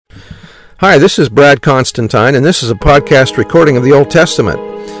Hi, this is Brad Constantine, and this is a podcast recording of the Old Testament.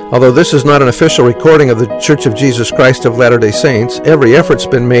 Although this is not an official recording of the Church of Jesus Christ of Latter-day Saints, every effort's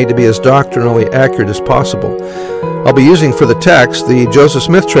been made to be as doctrinally accurate as possible. I'll be using for the text the Joseph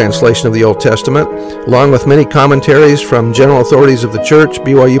Smith translation of the Old Testament, along with many commentaries from general authorities of the Church,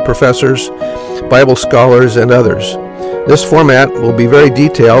 BYU professors, Bible scholars, and others. This format will be very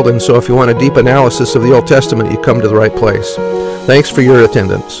detailed, and so if you want a deep analysis of the Old Testament, you come to the right place. Thanks for your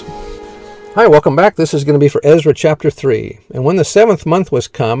attendance. Hi, welcome back. This is going to be for Ezra chapter 3. And when the 7th month was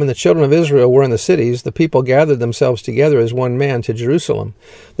come, and the children of Israel were in the cities, the people gathered themselves together as one man to Jerusalem.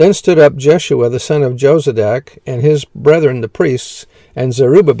 Then stood up Jeshua the son of Jozadak, and his brethren the priests, and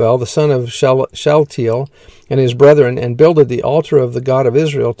Zerubbabel the son of Shaltiel, and his brethren, and builded the altar of the God of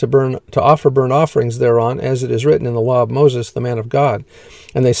Israel to offer burnt offerings thereon, as it is written in the law of Moses the man of God.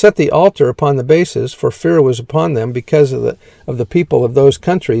 And they set the altar upon the bases, for fear was upon them because of the people of those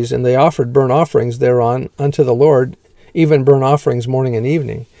countries, and they offered burnt offerings thereon unto the Lord, even burnt offerings morning and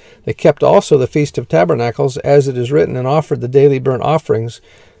evening. They kept also the Feast of Tabernacles, as it is written, and offered the daily burnt offerings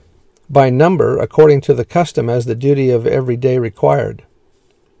by number, according to the custom, as the duty of every day required.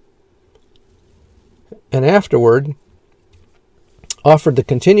 And afterward offered the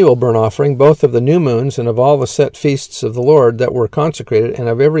continual burnt offering, both of the new moons and of all the set feasts of the Lord that were consecrated, and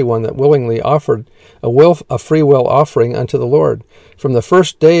of every one that willingly offered a free will offering unto the Lord. From the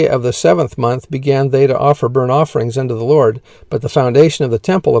first day of the 7th month began they to offer burnt offerings unto the Lord, but the foundation of the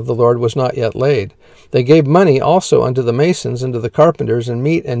temple of the Lord was not yet laid. They gave money also unto the masons and to the carpenters, and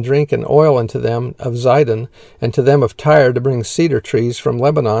meat and drink and oil unto them of Zidon, and to them of Tyre, to bring cedar trees from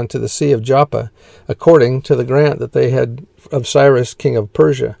Lebanon to the sea of Joppa, according to the grant that they had of Cyrus king of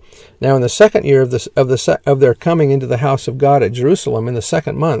Persia. Now in the 2nd year of their coming into the house of God at Jerusalem, in the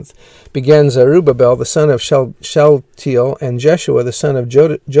 2nd month, began Zerubbabel the son of Shaltiel, and Jeshua the son of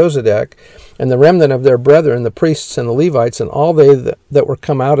Jozadak, and the remnant of their brethren, the priests and the Levites, and all they that were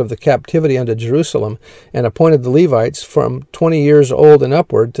come out of the captivity unto Jerusalem, and appointed the Levites from 20 years old and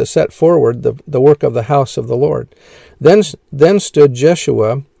upward to set forward the work of the house of the Lord. Then stood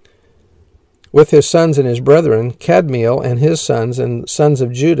Jeshua with his sons and his brethren, Kadmiel and his sons and sons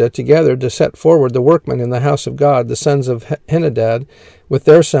of Judah, together to set forward the workmen in the house of God, the sons of Henadad, with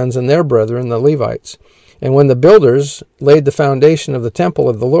their sons and their brethren, the Levites. And when the builders laid the foundation of the temple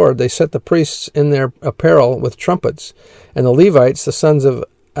of the Lord, they set the priests in their apparel with trumpets, and the Levites, the sons of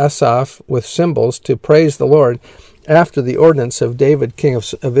Asaph, with cymbals, to praise the Lord, after the ordinance of David king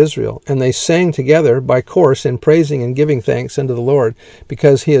of Israel. And they sang together by course in praising and giving thanks unto the Lord,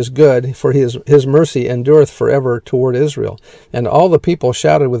 because he is good, for his mercy endureth forever toward Israel. And all the people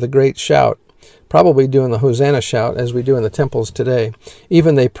shouted with a great shout, probably doing the Hosanna shout as we do in the temples today.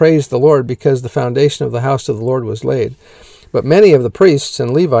 Even they praised the Lord, because the foundation of the house of the Lord was laid. But many of the priests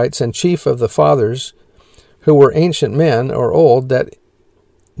and Levites and chief of the fathers, who were ancient men or old, that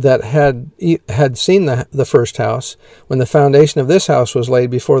had seen the first house, when the foundation of this house was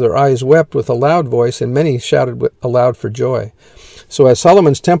laid before their eyes, wept with a loud voice, and many shouted aloud for joy. So as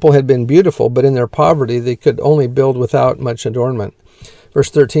Solomon's temple had been beautiful, but in their poverty they could only build without much adornment.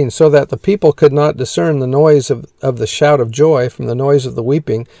 Verse 13, so that the people could not discern the noise of the shout of joy from the noise of the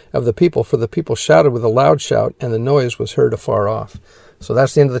weeping of the people, for the people shouted with a loud shout, and the noise was heard afar off. So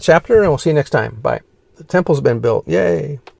that's the end of the chapter, and we'll see you next time. Bye. The temple's been built. Yay!